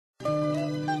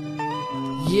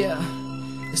Yeah,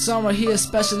 this song right here is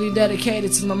especially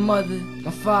dedicated to my mother,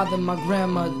 my father, my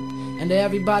grandmother, and to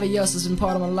everybody else that's been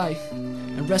part of my life.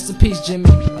 And rest in peace, Jimmy.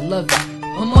 I love you.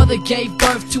 My mother gave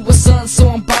birth to a son, so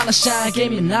I'm bound to shine.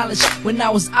 Gave me knowledge when I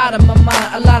was out of my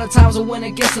mind. A lot of times I went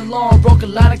against the law and broke a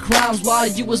lot of crimes while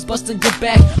you was busting your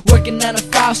back, working 9 to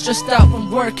 5, stressed out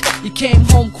from work. You came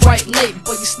home quite late,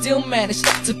 but you still managed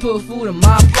to put food on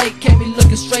my plate. Kept me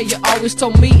looking straight. You always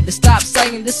told me to stop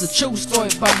saying this is a true story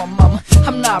about my mama.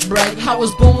 I'm not bragging. I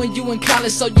was born when you in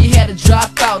college, so you had to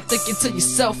drop out. Thinking to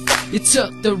yourself, you took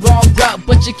the wrong route,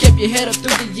 but you kept your head up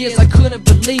through the years. I couldn't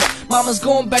believe mama's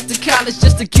going back to college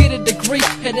just to get a degree.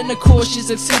 And in the course she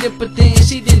succeeded, but then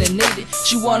she didn't need it.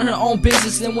 She wanted her own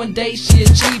business, and one day she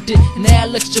achieved it. And now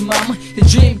look at your mama, the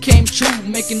dream came true,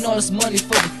 making all this money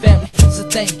for the family. So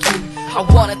thank you. I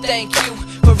wanna thank you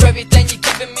for everything you're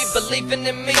giving me, believing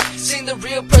in me, seeing the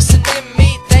real person in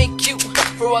me. Thank you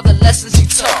for all the lessons you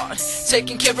taught,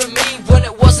 taking care of me when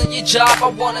it wasn't your job. I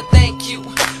wanna thank you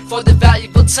for the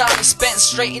valuable time you spent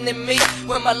straightening me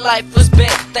when my life was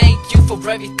bent. Thank you for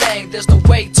everything, there's no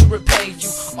way to repay you.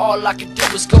 All I can do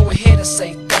is go ahead and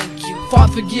say thank you.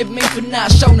 Father, forgive me for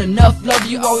not showing enough love.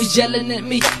 You always yelling at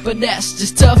me, but that's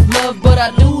just tough love. But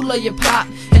I do love your pop,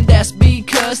 and that's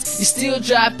because you still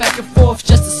drive back and forth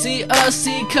just to see us.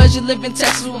 See, cause you live in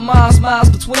Texas with miles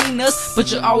between us,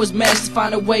 but you always manage to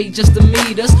find a way just to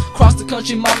meet us. Cross the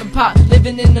country, mom and pop,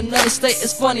 living in another state.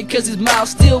 It's funny cause his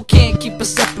miles still can't keep us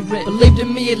separate. Believed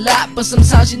in me a lot, but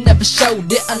sometimes you never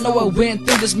showed it. I know I went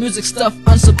through this music stuff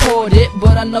unsupported,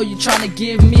 but I know you're trying to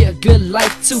give me a good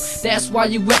life too. That's why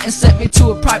you went and sent me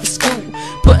to a private school,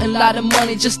 putting a lot of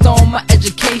money just on my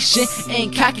education.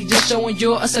 Ain't cocky, just showing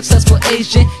you're a successful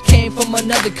Asian. Came from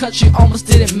another country, almost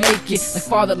didn't make it. Like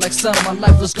father, like son, my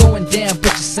life was going down,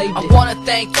 but you saved it. I wanna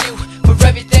thank you for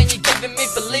everything you're giving me,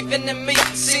 believing in me,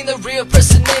 seeing the real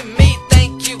person in me.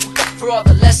 Thank you for all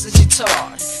the lessons you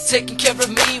taught, taking care of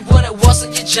me when it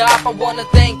wasn't your job. I wanna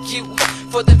thank you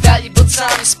for the valuable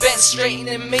time you spent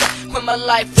straightening me when my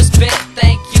life was bent.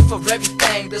 Thank you for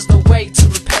everything, there's no way to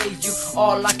repay you.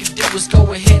 All I can do is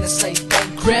go ahead and say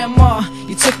thank you. Grandma,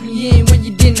 you took me in when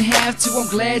you didn't have to. I'm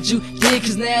glad you did,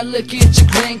 cause now look at your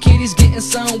grandkid. He's getting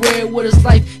somewhere with his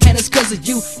life, and it's cause of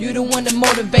you. You're the one that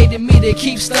motivated me to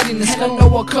keep studying this. And I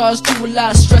know I caused you a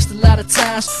lot of stress a lot of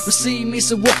times. Received me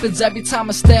some whoopings every time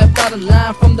I stepped out of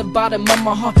line. From the bottom of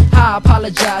my heart, I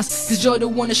apologize, cause you're the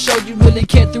one that showed you really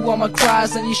cared through all my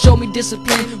cries. And you showed me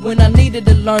discipline when I needed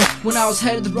to learn. When I was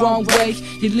headed the wrong way,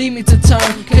 you lead me to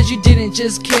turn, cause you didn't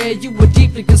just care, you were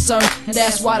deeply concerned. And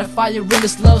that's why the fire in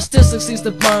this love still succeeds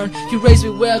to burn. You raised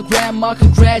me well, grandma,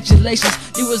 congratulations.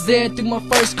 You was there through my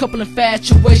first couple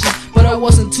infatuations, but I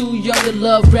wasn't too young to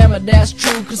love grandma, that's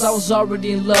true, cause I was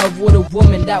already in love with a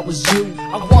woman, that was you.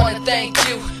 I wanna thank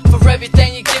you for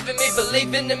everything you're giving me,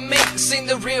 believing in me, seeing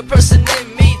the real person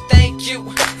in me. Thank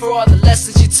you for all the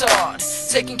lessons you taught,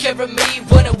 taking care of me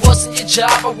when it wasn't your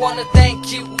job. I wanna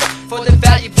thank you for the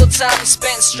valuable time you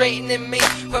spent straightening me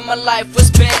when my life was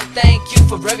bent. Thank you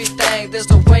for everything, there's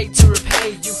no way to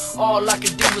repay you. All I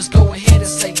can do is go ahead and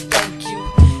say thank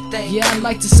you. Thank you. I'd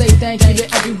like to say thank you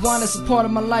to everyone that's a part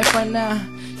of my life right now,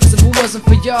 cause if it wasn't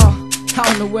for y'all, I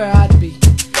don't know where I'd be.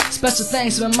 Special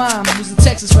thanks to my mom, who's in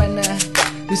Texas right now,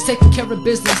 who's taking care of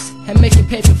business and making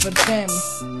paper for the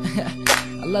family.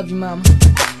 I love you, mama.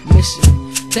 Miss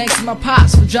you. Thanks to my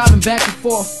pops for driving back and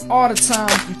forth all the time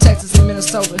from Texas and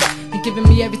Minnesota, and giving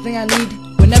me everything I need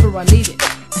whenever I need it.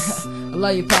 I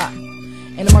love you, pop.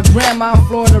 And to my grandma in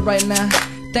Florida right now,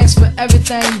 thanks for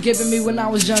everything you giving me when I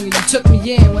was younger. You took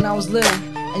me in when I was little,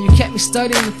 and you kept me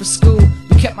studying for school.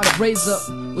 You kept my grades up,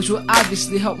 which will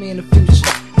obviously help me in the future.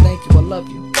 Thank you, I love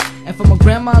you. And for my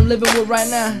grandma I'm living with right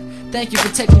now, thank you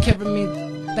for taking care of me.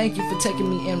 Thank you for taking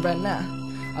me in right now.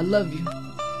 I love you.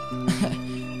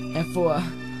 And for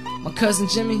my cousin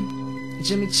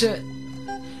Jimmy Chut,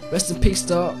 rest in peace,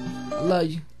 dog. I love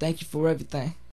you. Thank you for everything.